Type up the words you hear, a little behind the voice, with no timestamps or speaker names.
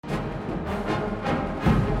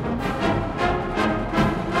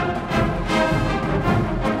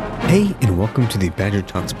Hey, and welcome to the Badger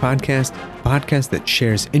Talks podcast, a podcast that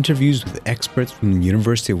shares interviews with experts from the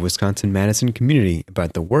University of Wisconsin-Madison community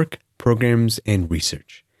about the work, programs, and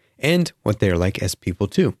research, and what they are like as people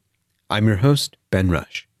too. I'm your host, Ben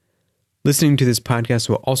Rush. Listening to this podcast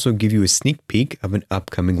will also give you a sneak peek of an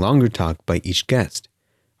upcoming longer talk by each guest.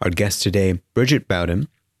 Our guest today, Bridget Bowden,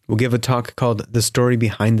 will give a talk called The Story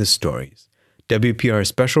Behind the Stories, WPR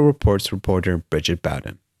Special Reports reporter Bridget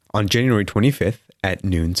Bowden, on January 25th at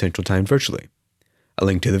noon Central Time virtually. A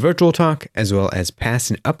link to the virtual talk, as well as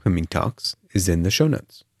past and upcoming talks, is in the show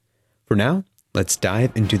notes. For now, let's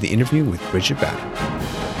dive into the interview with Bridget Bowden.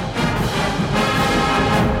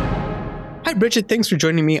 Hi, Bridget. Thanks for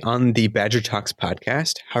joining me on the Badger Talks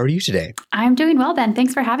podcast. How are you today? I'm doing well, Ben.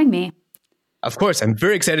 Thanks for having me. Of course. I'm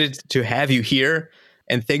very excited to have you here.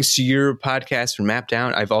 And thanks to your podcast from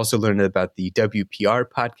MapDown, I've also learned about the WPR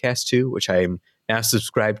podcast too, which I am now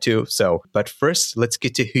subscribed to. But first, let's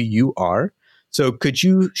get to who you are. So could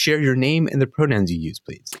you share your name and the pronouns you use,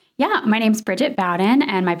 please? Yeah, my name's Bridget Bowden,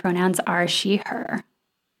 and my pronouns are she, her.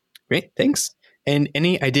 Great, thanks. And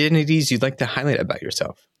any identities you'd like to highlight about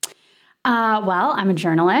yourself? Well, I'm a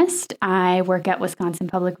journalist. I work at Wisconsin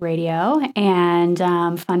Public Radio. And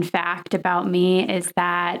fun fact about me is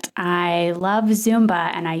that I love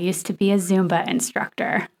Zumba, and I used to be a Zumba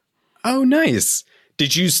instructor. Oh, nice.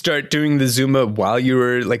 Did you start doing the Zumba while you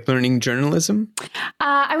were learning journalism?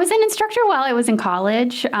 I was an instructor while I was in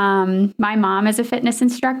college. My mom is a fitness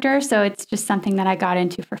instructor, so it's just something that I got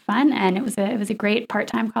into for fun, and it was a great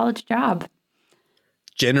part-time college job.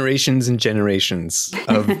 Generations and generations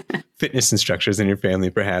of fitness instructors in your family,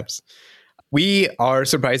 perhaps. We are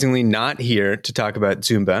surprisingly not here to talk about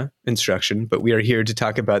Zumba instruction, but we are here to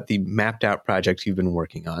talk about the Mapped Out project you've been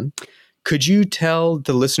working on. Could you tell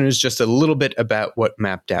the listeners just a little bit about what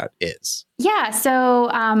Mapped Out is? Yeah,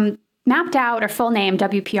 so Mapped Out, or full name,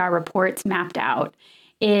 WPR Reports Mapped Out,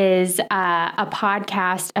 is a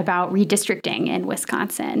podcast about redistricting in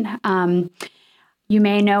Wisconsin. You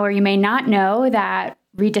may know or you may not know that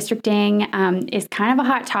redistricting is kind of a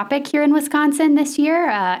hot topic here in Wisconsin this year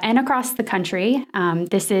and across the country.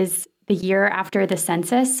 This is the year after the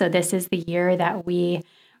census, so this is the year that we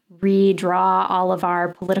redraw all of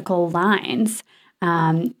our political lines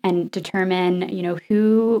and determine,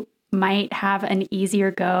 who might have an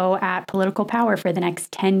easier go at political power for the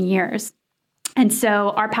next 10 years. And so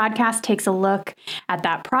our podcast takes a look at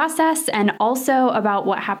that process and also about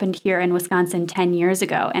what happened here in Wisconsin 10 years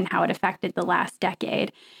ago and how it affected the last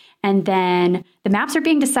decade. And then the maps are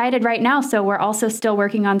being decided right now, so we're also still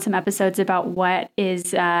working on some episodes about what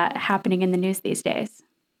is happening in the news these days.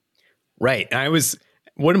 Right.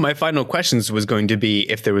 One of my final questions was going to be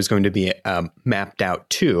if there was going to be Mapped Out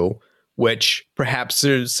 2, which perhaps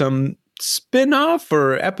there's some spin-off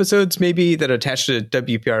or episodes maybe that attach to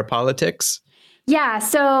WPR politics. Yeah,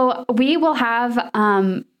 so we will have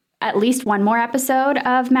at least one more episode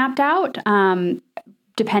of Mapped Out,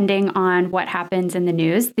 depending on what happens in the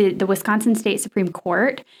news. The Wisconsin State Supreme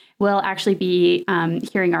Court will actually be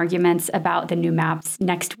hearing arguments about the new maps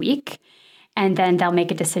next week. And then they'll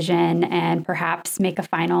make a decision and perhaps make a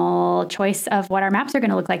final choice of what our maps are going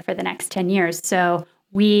to look like for the next 10 years. So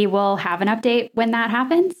we will have an update when that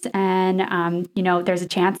happens. And, there's a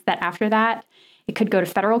chance that after that, it could go to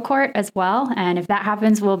federal court as well. And if that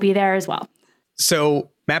happens, we'll be there as well.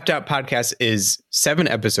 So Mapped Out Podcast is 7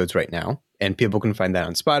 episodes right now, and people can find that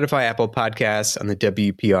on Spotify, Apple Podcasts, on the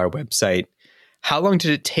WPR website. How long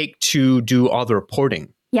did it take to do all the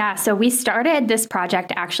reporting? Yeah, so we started this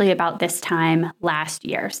project actually about this time last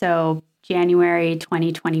year. So January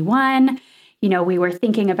 2021, we were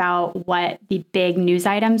thinking about what the big news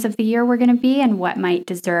items of the year were going to be and what might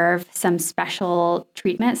deserve some special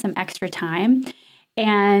treatment, some extra time.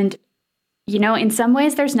 And, in some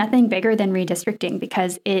ways, there's nothing bigger than redistricting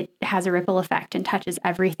because it has a ripple effect and touches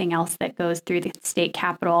everything else that goes through the state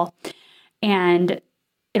capitol. And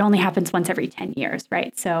it only happens once every 10 years,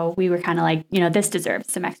 right? So we were kind of like, this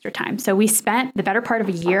deserves some extra time. So we spent the better part of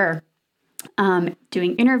a year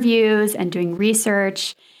doing interviews and doing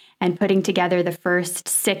research and putting together the first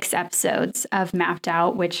 6 episodes of Mapped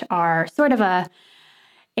Out, which are sort of a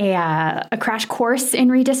crash course in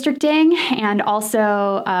redistricting and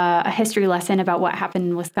also a history lesson about what happened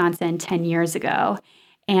in Wisconsin 10 years ago.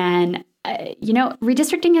 And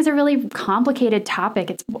redistricting is a really complicated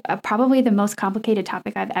topic. It's probably the most complicated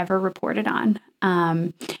topic I've ever reported on.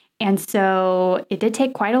 And so it did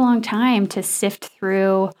take quite a long time to sift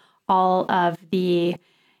through all of the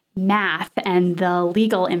math and the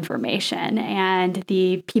legal information and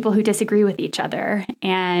the people who disagree with each other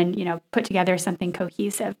and, put together something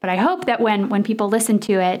cohesive. But I hope that when people listen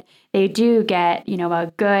to it, they do get,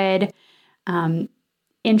 a good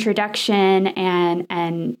introduction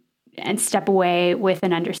and step away with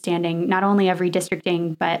an understanding not only of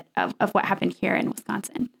redistricting, but of what happened here in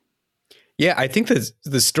Wisconsin. Yeah, I think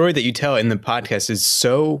the story that you tell in the podcast is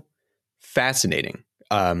so fascinating.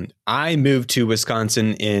 I moved to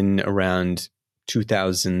Wisconsin in around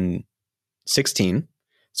 2016.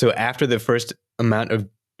 So after the first amount of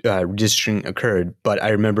redistricting occurred, but I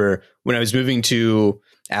remember when I was moving to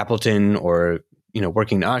Appleton or,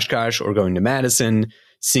 working in Oshkosh or going to Madison,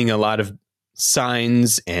 seeing a lot of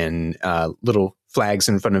signs and little flags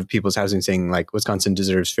in front of people's housing saying like Wisconsin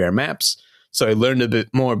deserves fair maps. So I learned a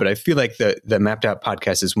bit more, but I feel like the Mapped Out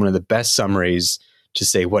podcast is one of the best summaries to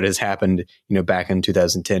say what has happened, back in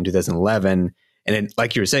 2010, 2011. And it,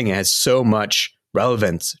 like you were saying, it has so much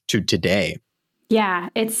relevance to today. Yeah,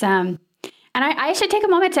 it's, and I should take a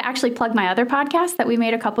moment to actually plug my other podcast that we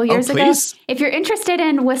made a couple years ago. If you're interested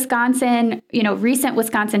in Wisconsin, recent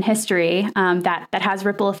Wisconsin history that has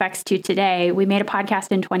ripple effects to today, we made a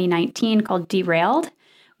podcast in 2019 called Derailed,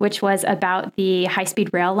 which was about the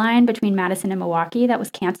high-speed rail line between Madison and Milwaukee that was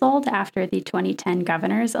canceled after the 2010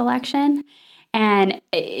 governor's election. And,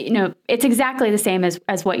 it's exactly the same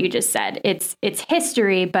as what you just said. It's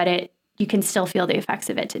history, but you can still feel the effects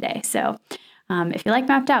of it today. So if you like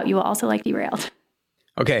Mapped Out, you will also like Derailed.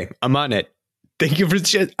 Okay, I'm on it. Thank you for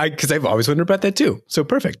because I've always wondered about that too. So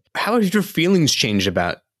perfect. How have your feelings changed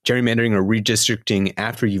about gerrymandering or redistricting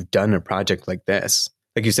after you've done a project like this?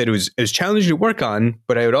 Like you said, it was challenging to work on,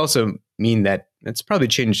 but I would also mean that it's probably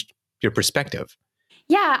changed your perspective.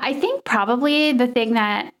 Yeah, I think probably the thing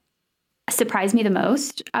that surprised me the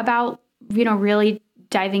most about, really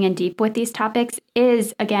diving in deep with these topics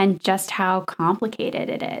is, again, just how complicated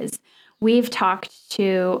it is. We've talked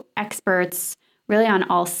to experts really on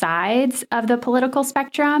all sides of the political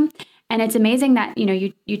spectrum. And it's amazing that,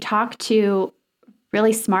 you talk to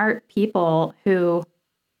really smart people who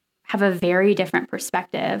have a very different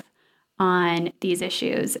perspective on these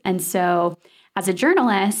issues. And so as a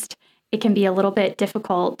journalist, it can be a little bit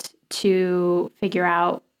difficult to figure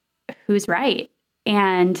out who's right.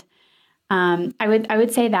 And I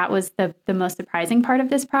would say that was the most surprising part of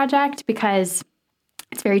this project, because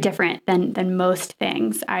it's very different than most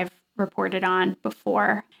things I've reported on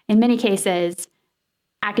before. In many cases,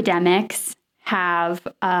 academics have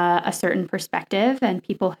a certain perspective, and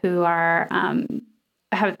people who are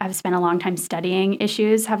have spent a long time studying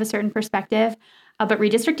issues have a certain perspective. But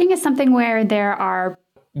redistricting is something where there are...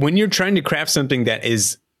 When you're trying to craft something that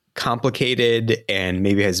is complicated and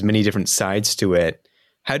maybe has many different sides to it,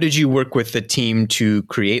 how did you work with the team to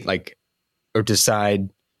create or decide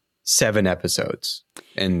 7 episodes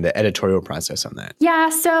and the editorial process on that? Yeah,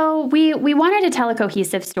 so we wanted to tell a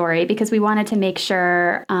cohesive story because we wanted to make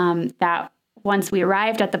sure that once we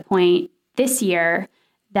arrived at the point this year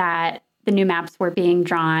that the new maps were being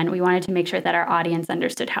drawn, we wanted to make sure that our audience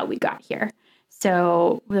understood how we got here.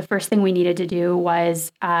 So the first thing we needed to do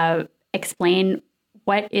was explain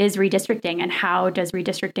what is redistricting and how does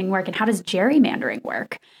redistricting work and how does gerrymandering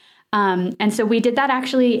work. And so we did that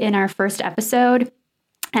actually in our first episode.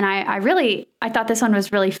 And I thought this one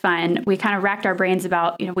was really fun. We kind of racked our brains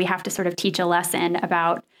about, we have to sort of teach a lesson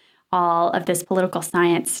about all of this political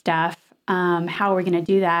science stuff. How are we going to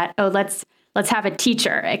do that? Oh, let's have a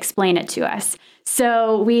teacher explain it to us.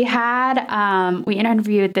 So we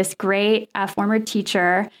interviewed this great former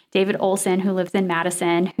teacher, David Olson, who lives in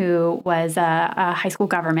Madison, who was a high school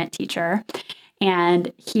government teacher.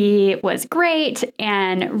 And he was great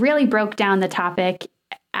and really broke down the topic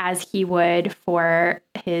as he would for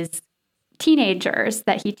his teenagers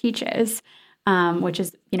that he teaches, which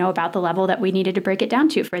is, about the level that we needed to break it down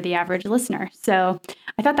to for the average listener. So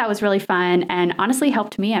I thought that was really fun and honestly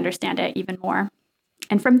helped me understand it even more.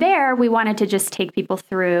 And from there, we wanted to just take people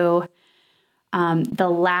through the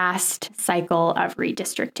last cycle of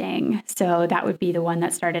redistricting. So that would be the one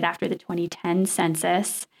that started after the 2010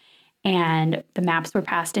 census. And the maps were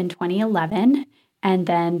passed in 2011. And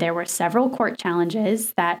then there were several court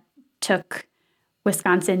challenges that took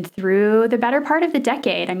Wisconsin through the better part of the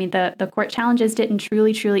decade. I mean, the court challenges didn't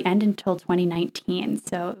truly end until 2019.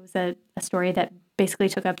 So it was a story that basically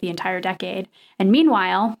took up the entire decade. And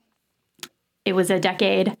meanwhile, it was a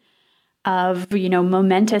decade of,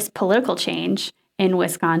 momentous political change in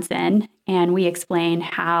Wisconsin. And we explain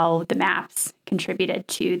how the maps contributed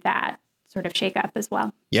to that sort of shakeup as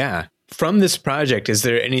well. Yeah. From this project, is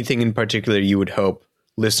there anything in particular you would hope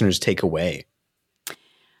listeners take away?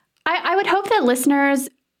 I would hope that listeners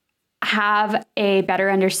have a better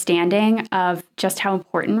understanding of just how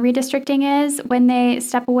important redistricting is when they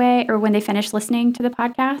step away or when they finish listening to the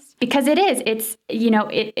podcast. Because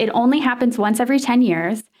it only happens once every 10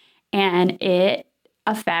 years, and it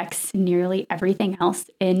affects nearly everything else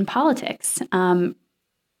in politics. I'm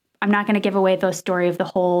not going to give away the story of the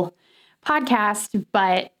whole podcast,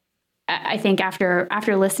 but I think after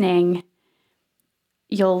listening,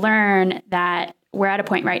 you'll learn that we're at a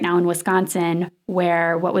point right now in Wisconsin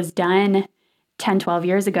where what was done 10, 12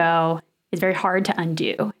 years ago is very hard to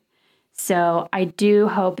undo. So I do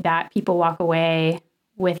hope that people walk away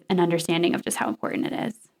with an understanding of just how important it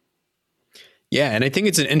is. Yeah, and I think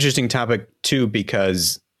it's an interesting topic too,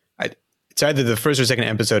 because it's either the first or second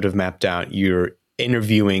episode of Mapped Out, you're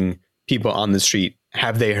interviewing people on the street.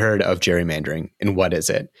 Have they heard of gerrymandering and what is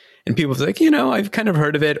it? And people are like, I've kind of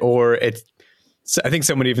heard of it, or I think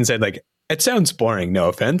someone even said, like, it sounds boring, no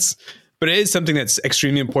offense, but it is something that's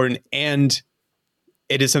extremely important, and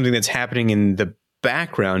it is something that's happening in the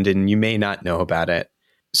background and you may not know about it.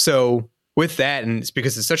 So with that, and it's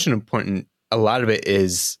because it's such an important, a lot of it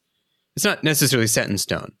is, it's not necessarily set in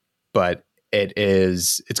stone, but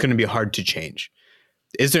it's going to be hard to change.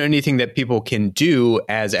 Is there anything that people can do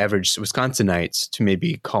as average Wisconsinites to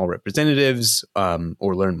maybe call representatives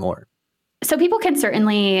or learn more? So people can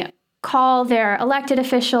certainly call their elected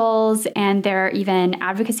officials, and there are even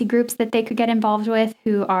advocacy groups that they could get involved with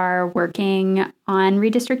who are working on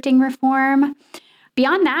redistricting reform.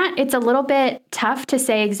 Beyond that, it's a little bit tough to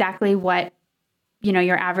say exactly what,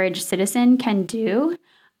 your average citizen can do.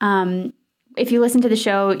 If you listen to the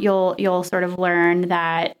show, you'll sort of learn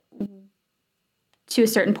that to a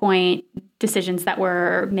certain point, decisions that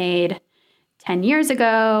were made 10 years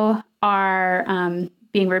ago are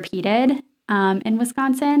being repeated in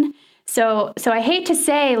Wisconsin. So I hate to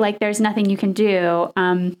say like there's nothing you can do,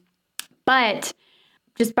 but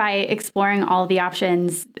just by exploring all the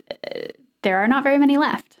options, there are not very many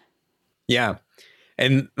left. Yeah.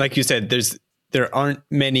 And like you said, there aren't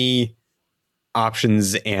many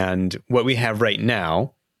options, and what we have right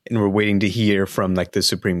now, and we're waiting to hear from like the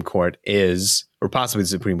Supreme Court or possibly the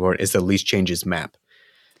Supreme Court, is the least changes map.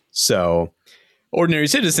 So ordinary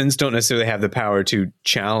citizens don't necessarily have the power to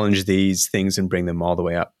challenge these things and bring them all the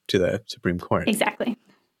way up to the Supreme Court. Exactly.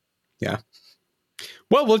 Yeah.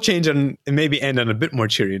 Well, we'll change and maybe end on a bit more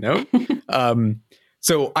cheery note.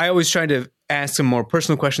 So I always try to ask some more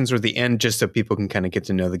personal questions at the end, just so people can kind of get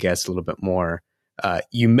to know the guests a little bit more.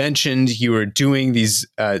 You mentioned you were doing these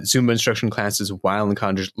Zumba instruction classes while in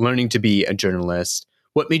college, learning to be a journalist.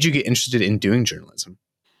 What made you get interested in doing journalism?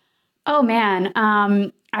 Oh, man.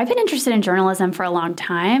 I've been interested in journalism for a long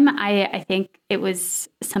time. I think it was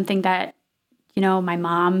something that, my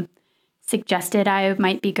mom suggested I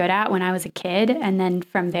might be good at when I was a kid. And then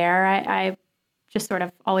from there, I just sort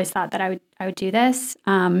of always thought that I would do this.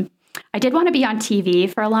 I did want to be on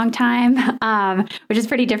TV for a long time, which is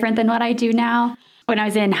pretty different than what I do now. When I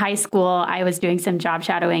was in high school, I was doing some job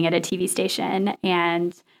shadowing at a TV station,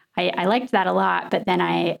 and I liked that a lot. But then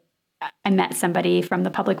I met somebody from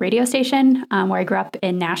the public radio station where I grew up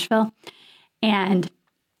in Nashville, and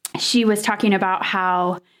she was talking about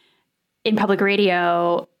how in public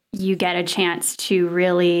radio, you get a chance to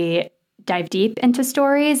really dive deep into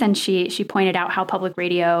stories. And she pointed out how public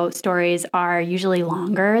radio stories are usually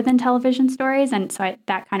longer than television stories. And so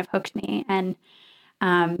that kind of hooked me. And,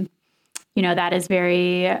 that is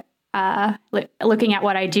very, looking at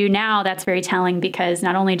what I do now, that's very telling, because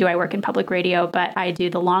not only do I work in public radio, but I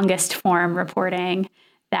do the longest form reporting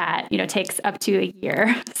that, takes up to a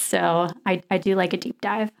year. So I do like a deep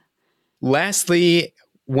dive. Lastly,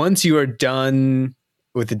 once you are done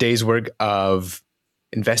with the day's work of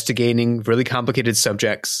investigating really complicated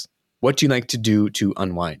subjects, what do you like to do to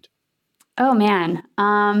unwind? Oh, man.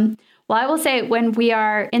 Well, I will say when we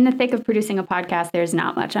are in the thick of producing a podcast, there's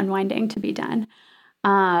not much unwinding to be done.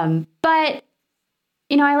 But,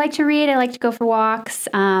 I like to read. I like to go for walks.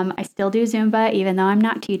 I still do Zumba, even though I'm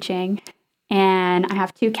not teaching. And I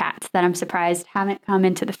have 2 cats that I'm surprised haven't come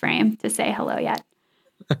into the frame to say hello yet.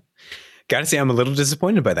 Gotta say, I'm a little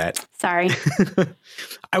disappointed by that. Sorry.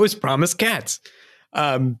 I was promised cats.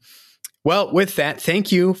 Well, with that,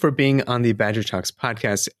 thank you for being on the Badger Talks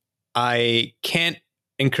podcast. I can't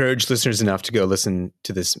encourage listeners enough to go listen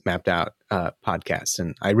to this Mapped Out podcast,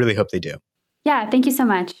 and I really hope they do. Yeah, thank you so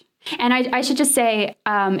much. And I should just say,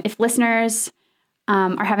 if listeners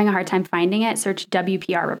are having a hard time finding it, search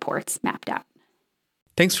WPR Reports Mapped Out.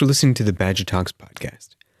 Thanks for listening to the Badger Talks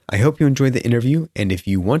podcast. I hope you enjoyed the interview, and if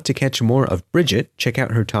you want to catch more of Bridget, check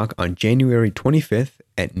out her talk on January 25th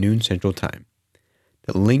at noon Central Time.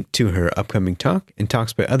 The link to her upcoming talk and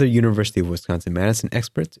talks by other University of Wisconsin-Madison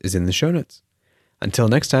experts is in the show notes. Until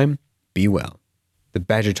next time, be well. The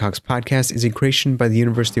Badger Talks podcast is a creation by the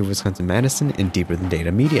University of Wisconsin-Madison and Deeper Than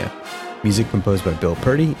Data Media. Music composed by Bill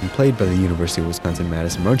Purdy and played by the University of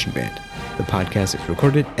Wisconsin-Madison Marching Band. The podcast is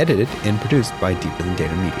recorded, edited, and produced by Deeper Than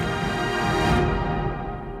Data Media.